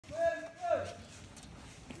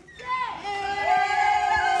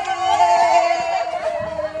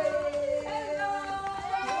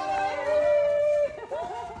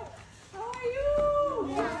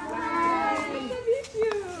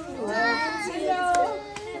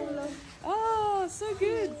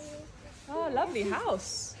lovely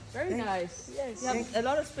house. Very nice. Yes. You have a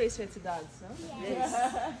lot of space here to dance, no?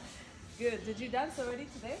 Yes. Good. Did you dance already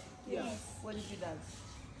today? Yes. What did you dance?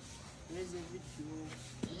 There's a video,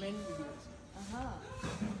 many videos.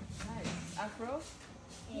 Nice. Afro?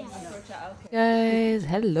 Yes. Afro child. Okay. Guys,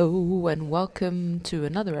 hello and welcome to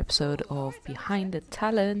another episode of Behind the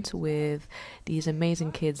Talent with these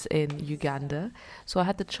amazing kids in Uganda. So I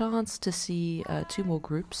had the chance to see two more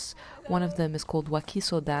groups. One of them is called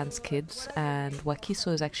Wakiso Dance Kids, and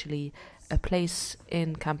Wakiso is actually a place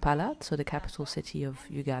in Kampala, so the capital city of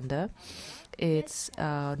Uganda. It's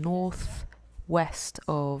northwest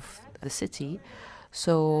of the city.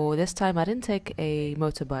 So this time I didn't take a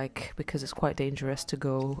motorbike because it's quite dangerous to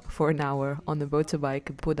go for an hour on the motorbike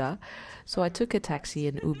in Buda. So I took a taxi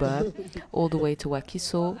in Uber all the way to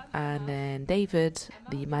Wakiso, and then David,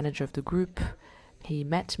 the manager of the group, he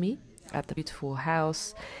met me at the beautiful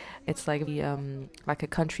house. It's like a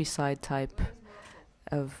countryside type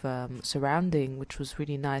of surrounding, which was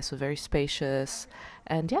really nice, so very spacious.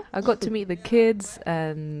 And yeah, I got to meet the kids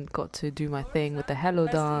and got to do my thing with the hello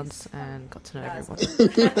dance and got to know everyone.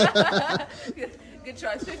 Good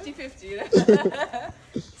choice, 50-50, you know?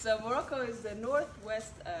 So Morocco is the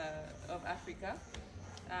northwest of Africa,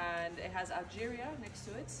 and it has Algeria next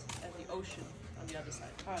to it and the ocean on the other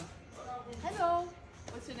side. Hello,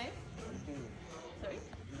 what's your name? Sorry?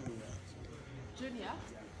 Junior?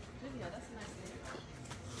 Junior, that's a nice name.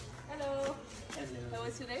 Hello. Hello.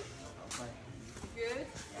 What's your name? Good.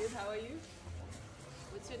 Good. How are you?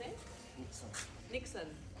 What's your name? Nixon.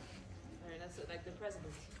 Nixon. Alright, that's like the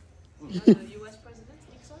president. The US president,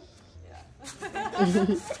 Nixon? Yeah.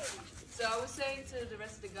 So I was saying to the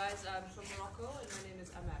rest of the guys, I'm from Morocco and my name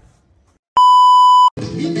is Ahmad.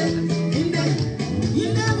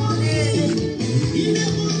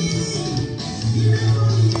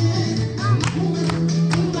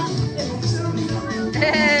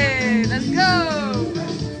 Hey, let's go!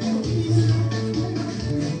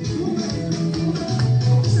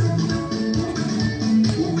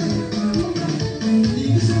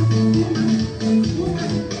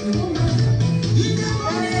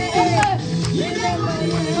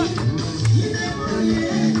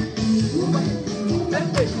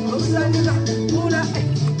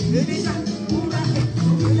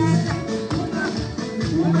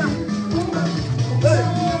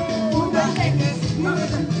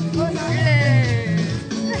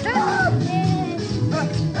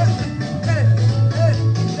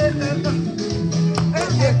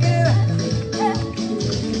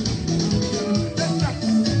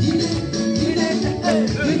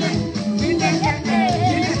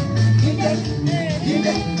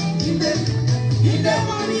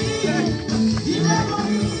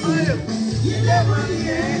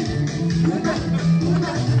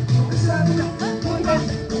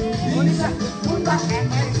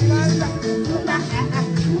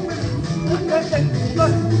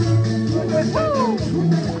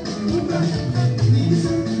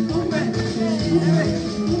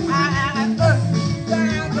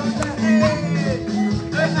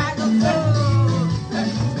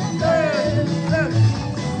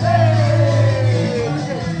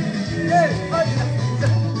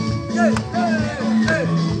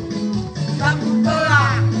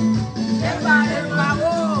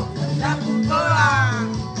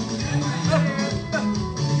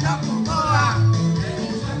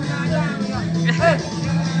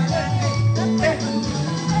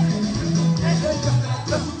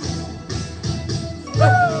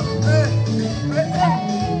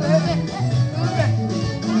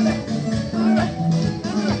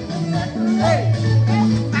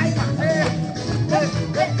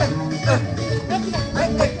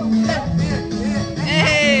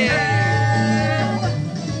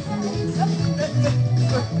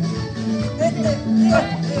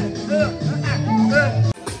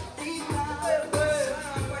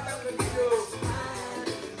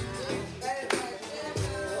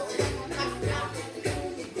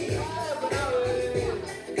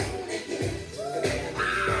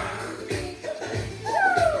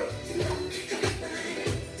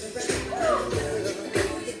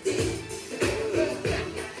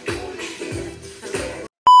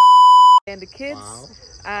 And the kids,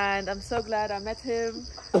 and I'm so glad I met him.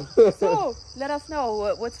 So let us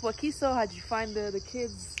know, what's Wakiso? How did you find the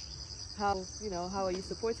kids? How are you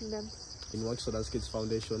supporting them? In Wakiso Dance Kids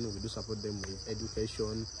Foundation, we do support them with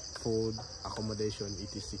education, food, accommodation,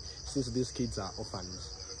 etc. Since these kids are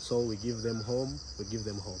orphans, so we give them home, we give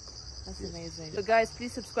them hope. That's amazing. So guys,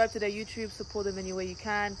 please subscribe to their YouTube, support them any way you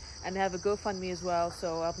can, and they have a GoFundMe as well,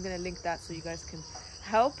 so I'm gonna link that so you guys can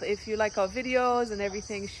help. If you like our videos and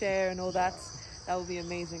everything, share and all that. That would be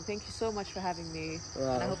amazing. Thank you so much for having me.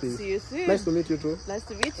 And I hope to Happy. see you soon. Nice to meet you too. Nice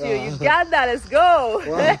to meet you. Uganda, let's go.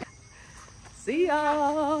 Wow. See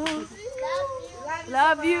ya.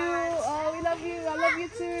 Love you. Oh, we love you. I love you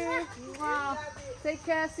too. Wow. Take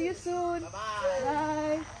care. See you soon.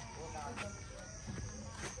 Bye.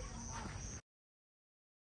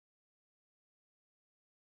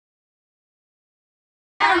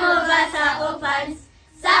 Some of us are orphans.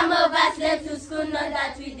 Some of us left to school not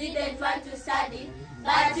that we didn't want to study,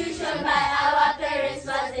 but tuition by our parents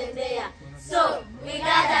wasn't there. So we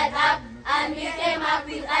gathered up and we came up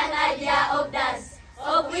with an idea of dance,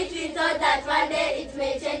 of which we thought that one day it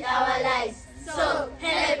may change our lives. So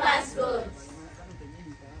help us, God.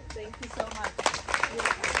 Thank you so much.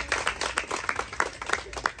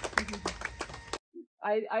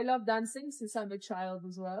 I love dancing since I'm a child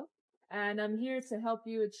as well. And I'm here to help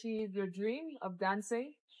you achieve your dream of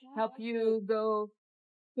dancing. Help you go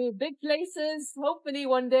to big places. Hopefully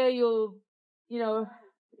one day you'll,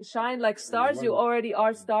 shine like stars. You already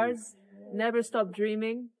are stars. Never stop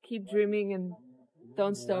dreaming. Keep dreaming and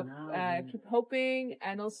don't stop. Keep hoping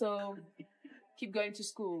and also keep going to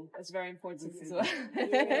school. That's very important as well.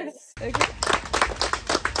 Yes. Okay.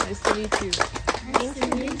 Nice to meet you. Nice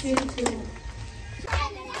to meet you too.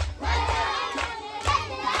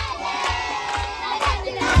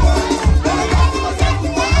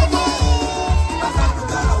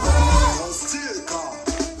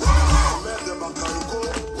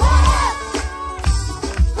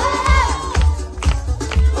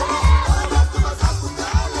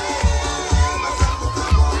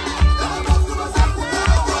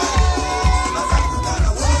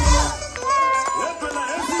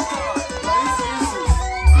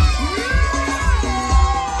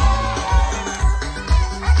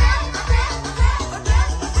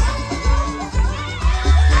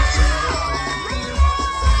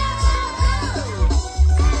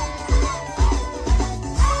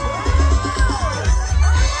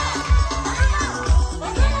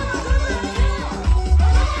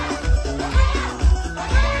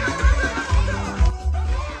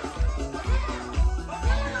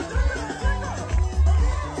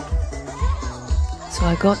 So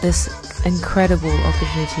I got this incredible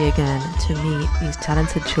opportunity again to meet these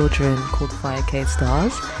talented children called Fire K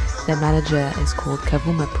Stars. Their manager is called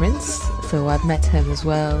Kavuma Prince, so I've met him as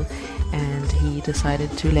well, and he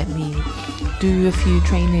decided to let me do a few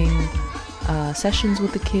training sessions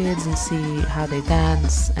with the kids and see how they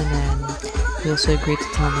dance, and then he also agreed to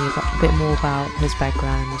tell me a bit more about his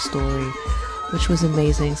background and the story, which was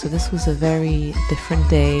amazing. So this was a very different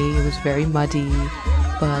day. It was very muddy,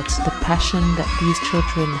 but the passion that these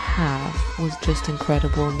children have was just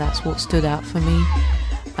incredible, and that's what stood out for me.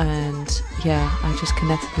 And yeah, I just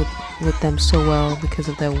connected with them so well because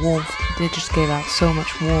of their warmth. They just gave out so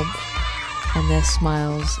much warmth, and their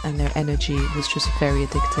smiles and their energy was just very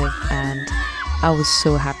addictive, and I was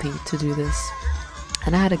so happy to do this.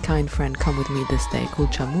 And I had a kind friend come with me this day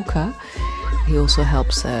called Chamuka. He also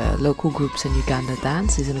helps local groups in Uganda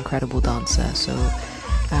dance. He's an incredible dancer, so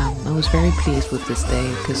I was very pleased with this day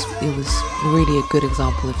because it was really a good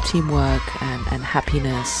example of teamwork and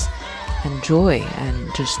happiness and joy,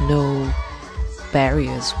 and just no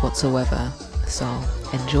barriers whatsoever. So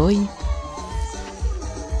enjoy.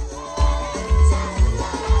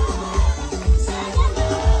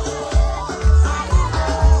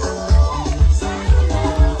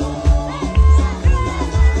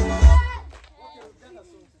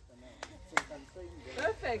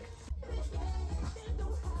 Perfect.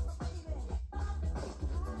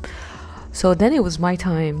 So then it was my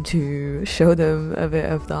time to show them a bit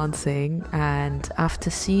of dancing, and after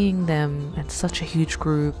seeing them in such a huge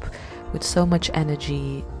group with so much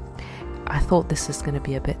energy, I thought this is going to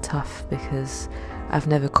be a bit tough because I've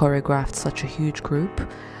never choreographed such a huge group,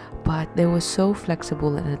 but they were so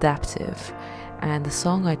flexible and adaptive, and the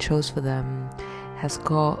song I chose for them has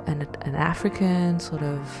got an African sort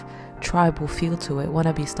of tribal feel to it.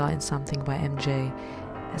 Wanna Be Starting Something by MJ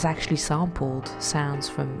has actually sampled sounds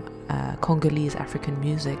from Congolese African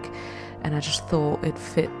music, and I just thought it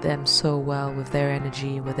fit them so well with their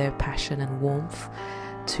energy, with their passion and warmth,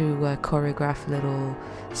 to choreograph a little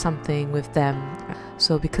something with them.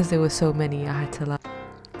 So because there were so many, I had to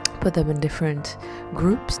put them in different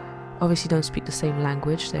groups. Obviously don't speak the same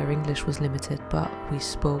language, their English was limited, but we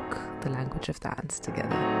spoke the language of dance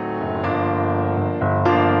together.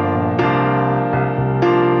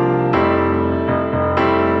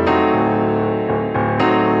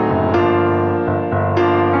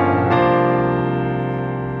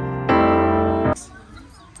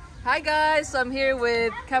 Hi guys, so I'm here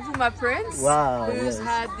with Kavuma Prince, Wow, who's yes.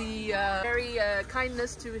 had the very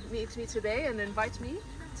kindness to meet me today and invite me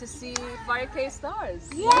to see 5K stars.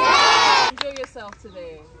 Yeah! Enjoy yourself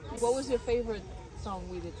today. What was your favorite song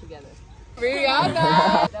we did together?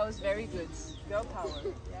 Rihanna! That was very good. Girl power.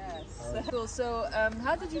 Yes. Cool. So,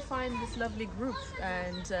 how did you find this lovely group?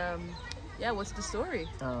 And yeah, what's the story?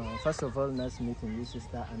 First of all, nice meeting you,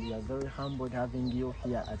 sister, and we are very humbled having you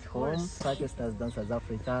here at home. 5K Stars Dancers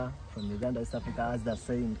Africa from Uganda, East Africa, as the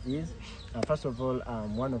saying is. First of all,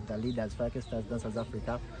 I'm one of the leaders, 5K Stars Dancers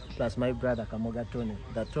Africa, plus my brother Kamoga Tony,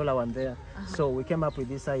 the taller one there. So we came up with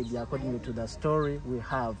this idea according to the story we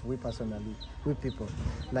have, we personally, we people.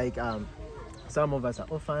 Like, some of us are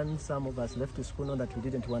orphans, some of us left to school, know that we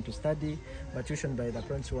didn't want to study, but tuition by the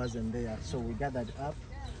parents wasn't there. So we gathered up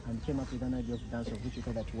and came up with an idea of dance, of which we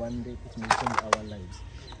thought that one day it may change our lives.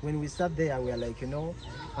 When we sat there, we were like, you know,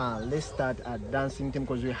 let's start a dancing team,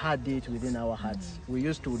 because we had it within our hearts. We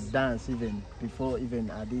used to dance even before even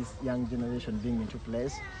this young generation being into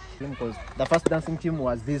place, because the first dancing team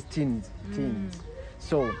was these teens.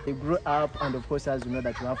 So they grew up, and of course, as you know,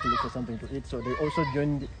 that you have to look for something to eat. So they also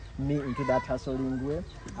joined me into that hustling way,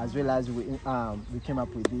 as well as we came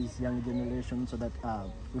up with this young generation, so that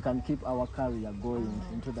we can keep our career going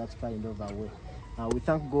into that kind of a way. We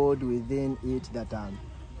thank God within it that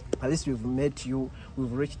at least we've met you,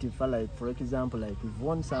 we've reached it far. Like, for example, like we've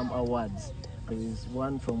won some awards. There is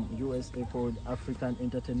one from USA called African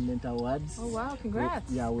Entertainment Awards. Oh wow, congrats.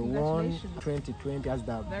 We won 2020 as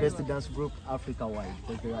the best dance group Africa-wide,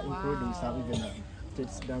 because they are including some even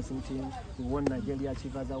States dancing team. We won Nigeria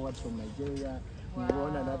Achievers Awards from Nigeria. We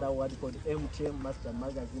won another award called MTM Master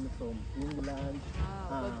Magazine from England.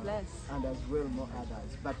 God bless. And as well more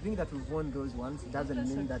others. But being that we've won those ones doesn't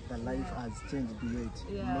mean that the life has changed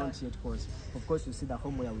yet. Not yet, because of course you see the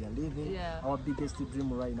home where we are living. Our biggest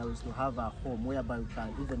dream right now is to have a home whereby we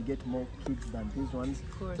can even get more kids than these ones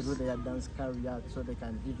to do their dance career, so they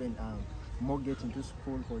can even more get into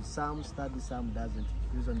school, because some study, some doesn't.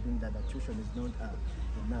 Reason being that the tuition is not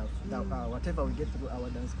enough. Whatever we get through our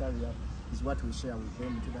dance career is what we share with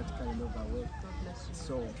them into that kind of a way.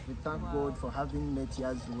 So we thank God for having met you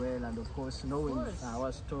as well, and of course knowing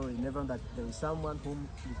our story, never that there is someone whom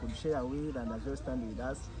you could share with and as well stand with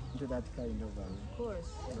us into that kind of Of course.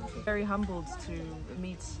 Very humbled to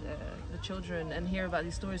meet the children and hear about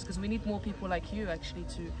these stories, because we need more people like you actually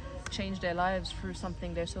to change their lives through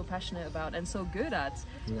something they're so passionate about and so good at.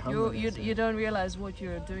 You don't realize what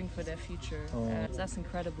you're doing for their future. That's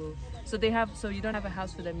incredible. So you don't have a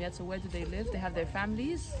house for them yet, so where do they live? They have their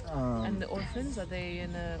families and the orphans. Are they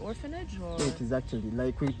in an orphanage, or? It is actually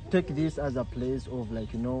like we take this as a place of,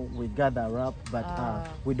 like, you know, we gather up, but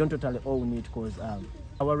we don't totally own it, because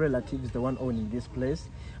our relative is the one owning this place.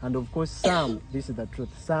 And of course some, this is the truth,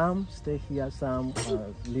 some stay here, some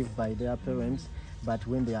live by their parents, but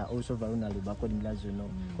when they are also vulnerable, according as you know,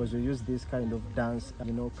 because we use this kind of dance,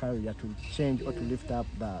 you know, career to change or to lift up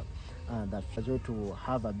the to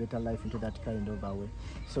have a better life into that kind of a way.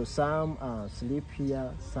 So some sleep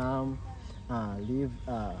here, some live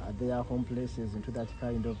at their home places into that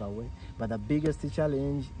kind of a way. But the biggest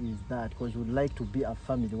challenge is that, because we would like to be a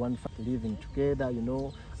family, one family living together, you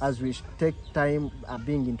know, as we take time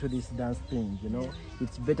being into this dance thing, you know,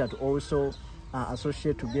 it's better to also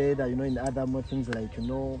associate together, you know, in other more things like, you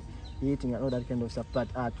know, eating and all that kind of stuff. But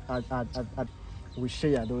we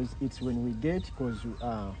share those eats when we get, because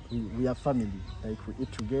we are family. Like, we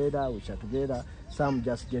eat together, we share together. Some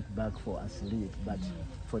just get back for a sleep, but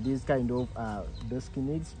for these kind of basic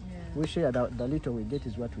needs, we share. The little we get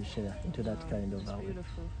is what we share into that kind of way.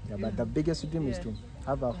 But the biggest dream is to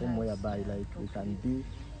have a home whereby, like, we can be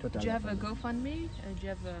totally. Do you have a GoFundMe? Do you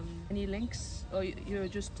have any links, or you're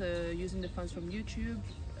just using the funds from YouTube,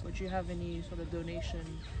 or do you have any sort of donation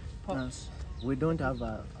pots? We don't have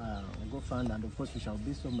a GoFund, and of course we shall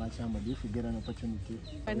be so much humbled if we get an opportunity.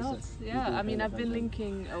 Why not? Yeah, I mean, I've been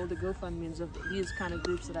linking all the GoFundMes of these kind of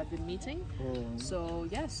groups that I've been meeting. So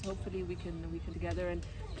yes, hopefully we can together, and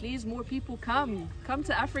please, more people come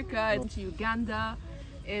to Africa and to Uganda.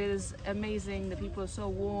 It is amazing. The people are so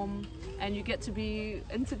warm, and you get to be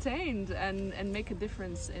entertained and make a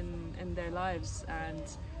difference in their lives, and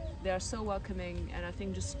they are so welcoming. And I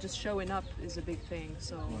think just showing up is a big thing.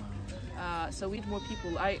 So so we need more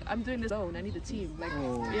people. I'm doing this alone. I need a team. Like,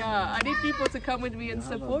 I need people to come with me and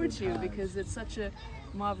support you, because it's such a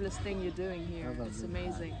marvelous thing you're doing here. It's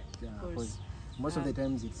amazing. Of course. Most of the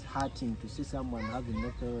times it's hurting to see someone having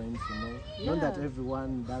no parents, you know. Not that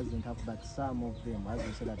everyone doesn't have, but some of them, as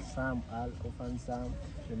you said, that some are orphans, some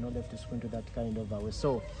they're not left to school into that kind of a way.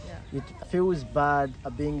 So it feels bad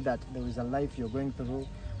being that there is a life you're going through,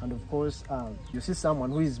 And of course, you see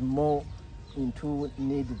someone who is more into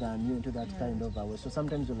need than you, into that kind of a way. So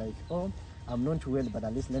sometimes you're like, oh, I'm not well, but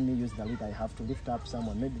at least let me use the lead I have to lift up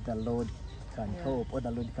someone. Maybe the Lord can help, or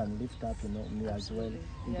the Lord can lift up, me as well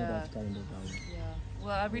into that kind of way. Yeah.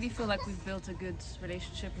 Well, I really feel like we've built a good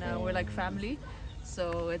relationship now. We're like family.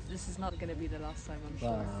 So this is not going to be the last time, I'm sure.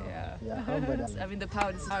 Wow. Yeah. How about that? I mean, the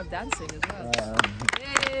power of dancing as well.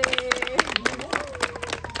 Yay!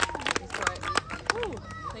 Woo.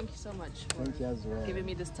 Thank you so much for Thank you as well. giving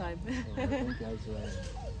me this time. Thank you as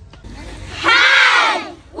well.